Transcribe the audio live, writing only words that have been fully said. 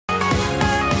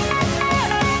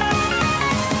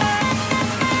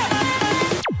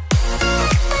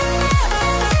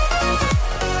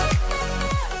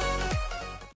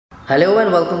Hello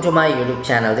and welcome to my YouTube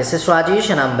channel. This is Rajesh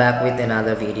and I'm back with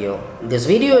another video. This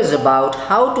video is about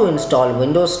how to install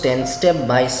Windows 10 step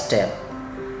by step.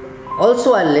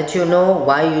 Also, I'll let you know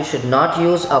why you should not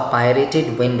use a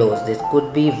pirated Windows. This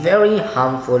could be very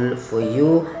harmful for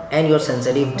you and your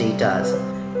sensitive data.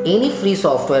 Any free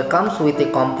software comes with a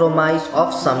compromise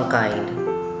of some kind.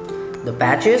 The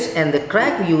patches and the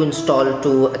crack you install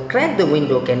to crack the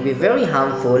window can be very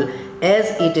harmful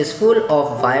as it is full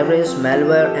of virus,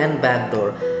 malware and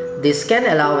backdoor. This can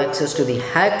allow access to the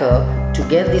hacker to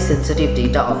get the sensitive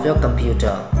data of your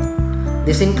computer.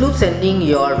 This includes sending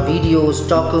your videos,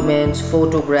 documents,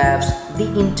 photographs,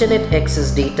 the internet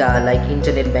access data like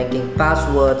internet banking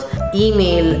passwords,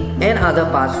 email and other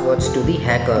passwords to the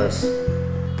hackers.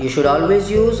 You should always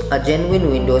use a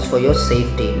genuine Windows for your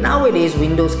safety. Nowadays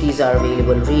Windows keys are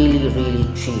available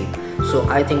really cheap. So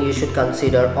I think you should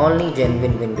consider only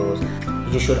genuine Windows.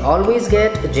 You should always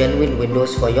get genuine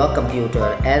Windows for your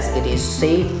computer as it is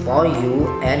safe for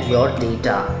you and your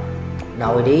data.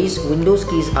 Nowadays Windows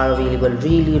keys are available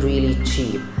really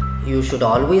cheap. You should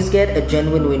always get a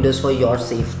genuine Windows for your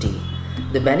safety.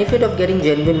 The benefit of getting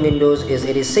genuine Windows is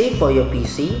it is safe for your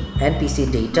PC and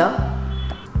PC data.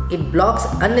 It blocks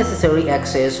unnecessary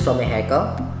access from a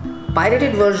hacker.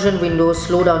 Pirated version Windows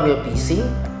slow down your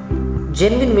PC.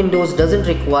 Genuine Windows doesn't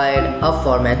require a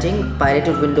formatting.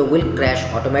 Pirated window will crash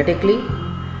automatically.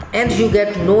 And you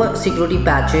get no security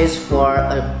patches for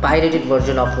a pirated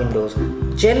version of Windows.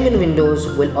 Genuine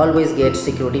Windows will always get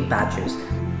security patches.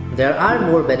 There are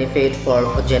more benefits for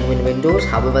a genuine Windows.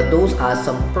 However, those are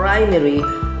some primary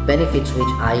benefits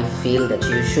which I feel that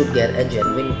you should get a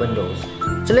genuine Windows.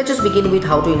 So let's just begin with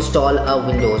how to install a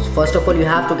Windows. First of all, you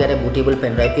have to get a bootable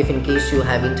pen drive. If in case you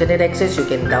have internet access, you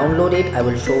can download it. I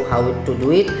will show how to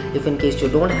do it. If in case you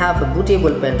don't have a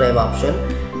bootable pen drive option,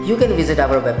 you can visit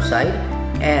our website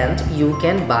and you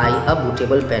can buy a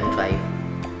bootable pen drive.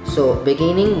 So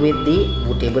beginning with the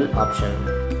bootable option,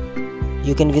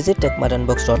 you can visit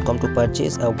techmartunbox.com to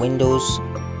purchase a Windows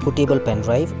bootable pen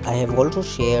drive. I have also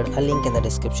shared a link in the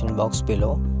description box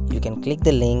below. You can click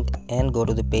the link and go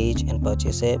to the page and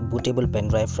purchase a bootable pen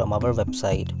drive from our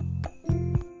website.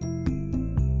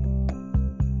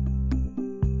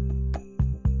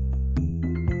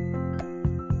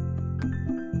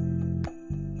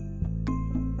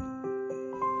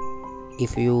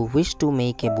 If you wish to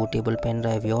make a bootable pen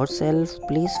drive yourself,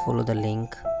 please follow the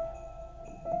link.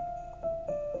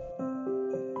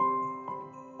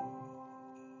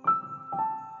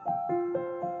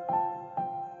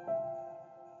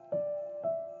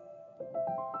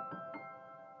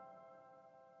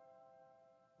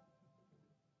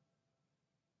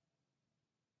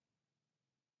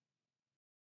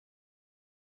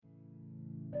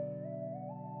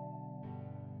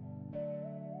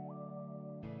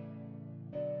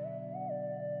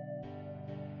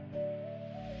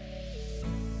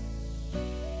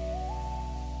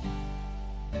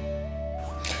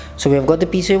 So we have got the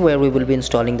PC where we will be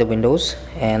installing the Windows,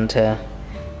 and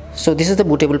so this is the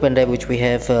bootable pen drive which we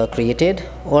have created,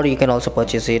 or you can also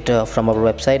purchase it from our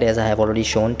website as I have already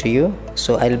shown to you.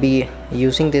 So I'll be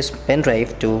using this pen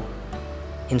drive to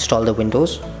install the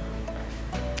Windows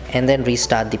and then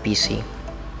restart the PC.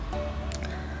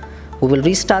 We will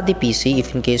restart the PC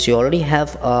if in case you already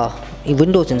have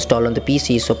Windows installed on the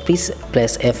PC. So please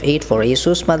press F8 for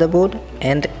ASUS motherboard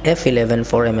and F11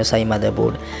 for MSI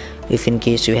motherboard. If in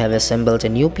case you have assembled a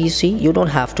new PC, you don't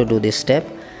have to do this step.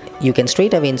 You can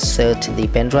straight away insert the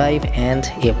pen drive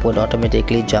and it would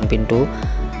automatically jump into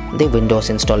the Windows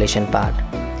installation part.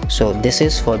 So this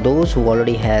is for those who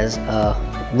already has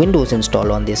Windows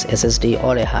installed on this SSD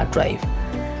or a hard drive.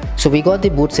 So we got the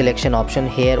boot selection option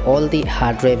here. All the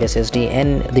hard drive, SSD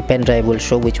and the pen drive will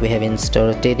show which we have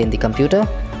inserted in the computer.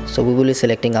 So we will be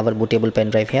selecting our bootable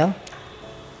pen drive here.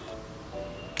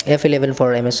 F11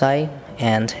 for MSI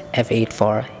and F8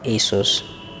 for ASUS.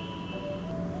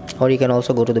 Or you can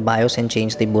also go to the BIOS and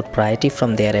change the boot priority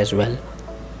from there as well.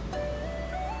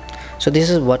 So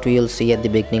this is what we will see at the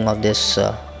beginning of this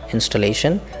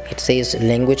installation. It says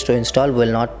language to install. We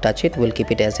will not touch it, we'll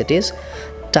keep it as it is.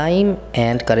 Time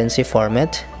and currency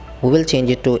format, we will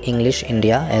change it to English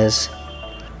India as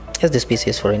this PC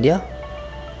is for India.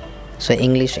 So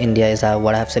English India is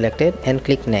what I have selected, and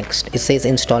click next. It says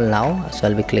install now, so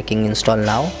I'll be clicking install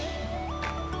now.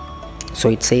 So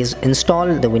it says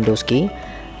install the Windows key.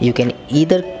 You can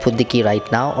either put the key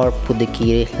right now or put the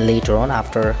key later on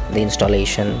after the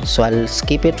installation. So I'll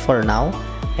skip it for now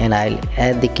and I'll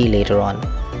add the key later on.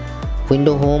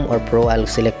 Window Home or Pro, I'll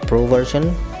select Pro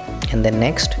version and then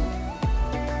next.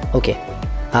 Okay,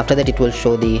 after that it will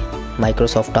show the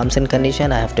Microsoft terms and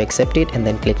condition. I have to accept it and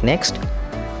then click next.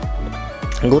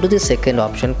 Go to the second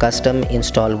option, custom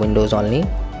install Windows only.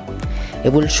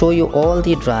 It will show you all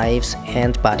the drives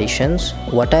and partitions.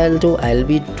 What I'll do, I'll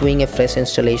be doing a fresh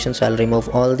installation, so I'll remove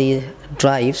all the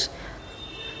drives.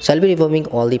 So I'll be removing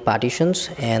all the partitions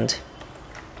and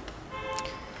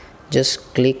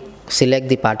just select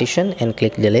the partition and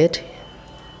click delete.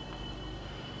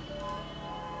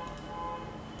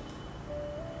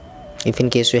 If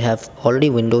in case you have already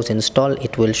Windows installed,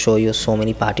 it will show you so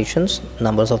many partitions,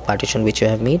 numbers of partition which you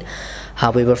have made.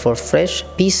 However, for fresh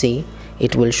PC,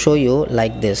 it will show you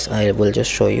like this. I will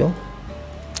just show you.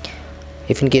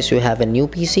 If in case you have a new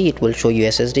PC, it will show you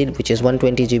SSD, which is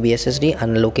 120 GB SSD,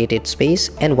 unallocated space,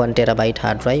 and 1 TB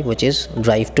hard drive, which is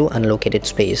drive to unallocated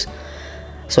space.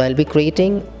 So I'll be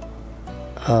creating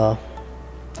a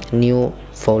new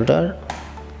folder.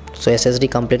 So SSD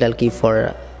complete I'll keep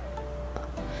for,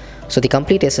 so the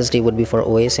complete SSD would be for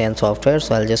OS and software.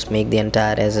 So I'll just make the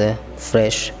entire as a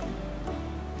fresh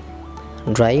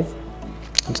drive.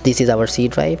 This is our C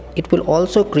drive. It will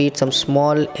also create some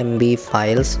small MB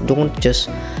files. Don't just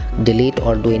delete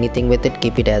or do anything with it,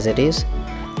 keep it as it is.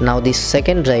 Now the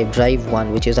second drive, drive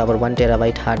 1, which is our 1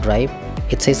 TB hard drive,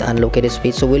 it says unallocated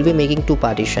space, so we'll be making two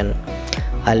partition.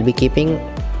 I'll be keeping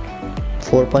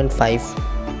 4.5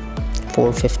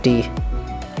 450,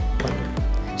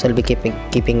 so I'll be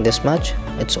keeping this much.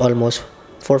 It's almost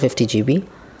 450 GB.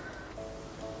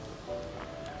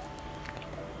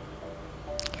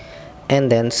 And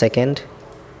then second,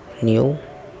 new,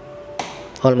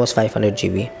 almost 500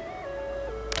 GB.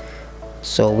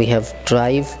 So we have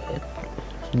drive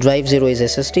 0 is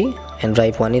SSD and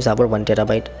drive 1 is our 1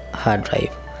 TB hard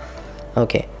drive.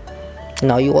 Okay,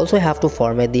 now you also have to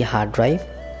format the hard drive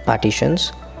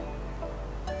partitions.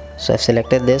 So I've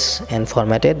selected this and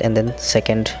formatted, and then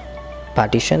second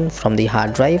partition from the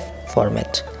hard drive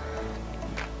format.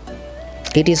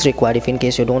 It is required. If in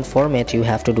case you don't format, you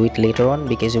have to do it later on,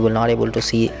 because you will not able to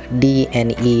see D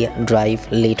and E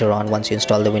drive later on once you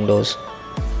install the Windows.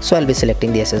 So I'll be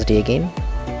selecting the SSD again,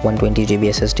 120 GB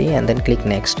SSD, and then click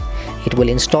next. It will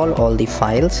install all the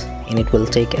files and it will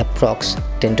take approx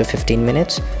 10 to 15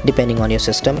 minutes depending on your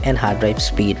system and hard drive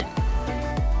speed.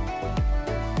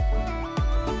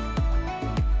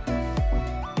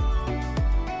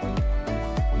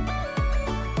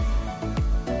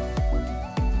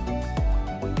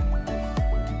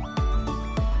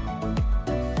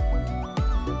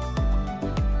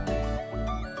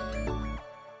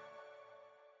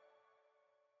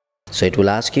 So it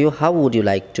will ask you how would you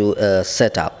like to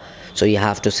set up. So you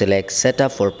have to select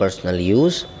setup for personal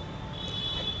use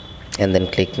and then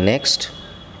click next.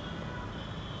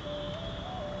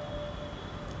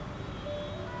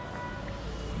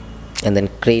 And then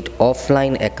create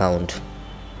offline account.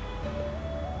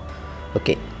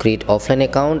 Okay, create offline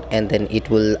account, and then it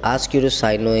will ask you to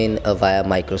sign in via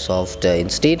Microsoft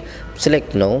instead.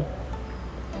 Select no.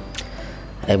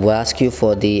 I will ask you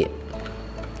for the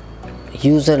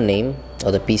username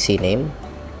or the PC name.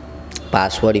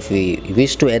 Password, if you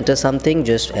wish to enter something,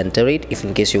 just enter it. If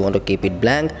in case you want to keep it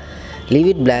blank, leave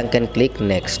it blank and click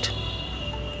next.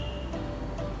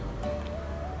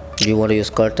 Do you want to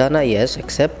use Cortana? Yes,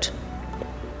 accept.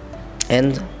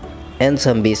 And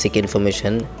some basic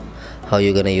information how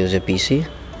you're gonna use your PC.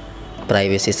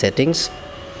 Privacy settings.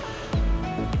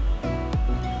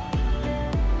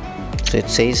 So it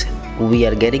says we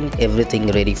are getting everything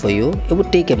ready for you. It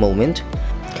would take a moment.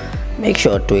 Make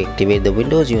sure to activate the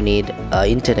Windows. You need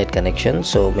internet connection,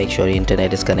 so make sure your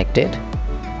internet is connected.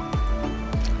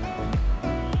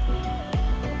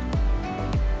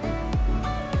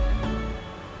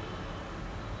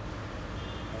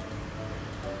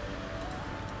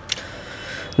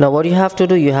 Now what you have to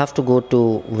do, you have to go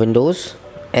to Windows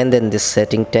and then this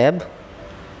setting tab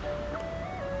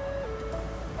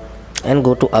and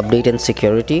go to update and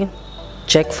security.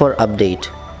 Check for update.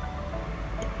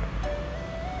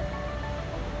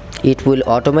 It will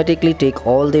automatically take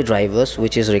all the drivers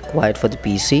which is required for the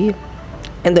PC,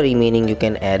 and the remaining you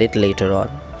can add it later on.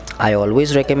 I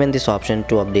always recommend this option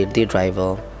to update the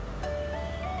driver.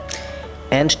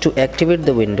 And to activate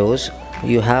the Windows,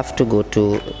 you have to go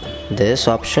to this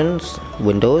options,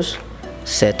 Windows,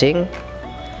 setting,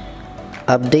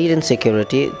 update and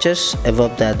security. Just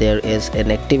above that there is an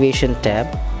activation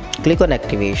tab. Click on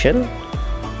activation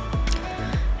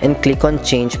and click on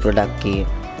change product key.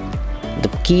 The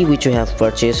key which you have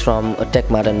purchased from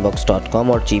techmartunbox.com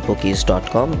or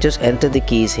cheapokeys.com, just enter the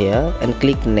keys here and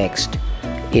click next.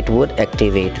 It would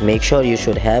activate. Make sure you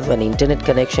should have an internet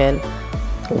connection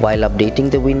while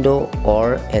updating the window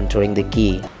or entering the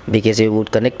key, because it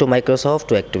would connect to Microsoft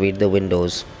to activate the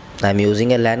Windows. I'm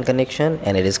using a LAN connection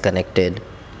and it is connected.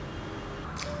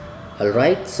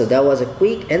 Alright, so that was a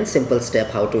quick and simple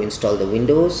step how to install the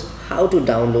Windows, how to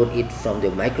download it from the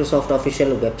Microsoft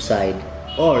official website,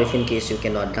 or if in case you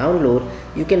cannot download,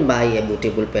 you can buy a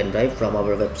bootable pen drive from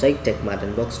our website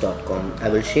techmartunbox.com. I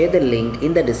will share the link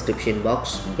in the description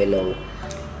box below.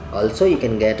 Also, you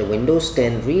can get Windows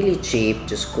 10 really cheap.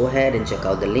 Just go ahead and check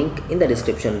out the link in the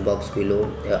description box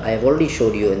below. I have already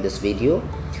showed you in this video.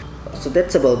 So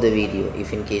that's about the video.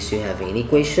 If in case you have any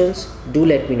questions, do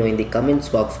let me know in the comments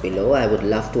box below. I would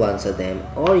love to answer them.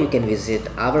 Or you can visit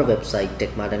our website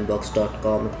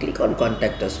techmartunbox.com, click on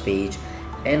contact us page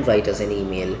and write us an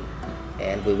email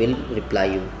and we will reply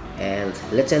you. And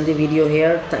let's end the video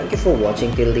here. Thank you for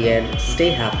watching till the end.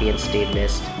 Stay happy and stay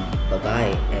blessed. Bye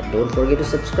bye, and don't forget to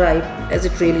subscribe as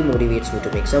it really motivates me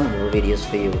to make some more videos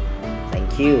for you.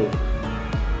 Thank you.